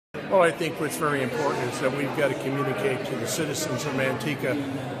Well, I think what's very important is that we've got to communicate to the citizens of Manteca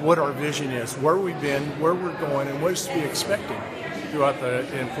what our vision is, where we've been, where we're going, and what is to be expected throughout the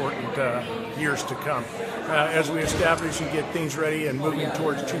important years to come. As we establish and get things ready and moving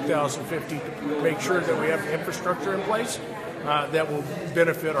towards 2050 to make sure that we have infrastructure in place that will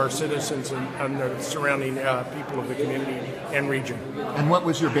benefit our citizens and the surrounding people of the community and region. And what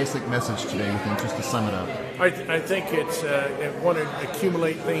was your basic message today, you think, just to sum it up? I think it's I want to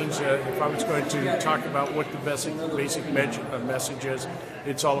accumulate things. If I was going to talk about what the basic message is,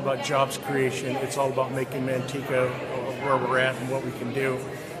 it's all about jobs creation. It's all about making Manteca where we're at and what we can do.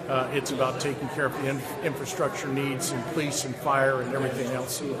 It's about taking care of the infrastructure needs and police and fire and everything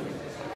else.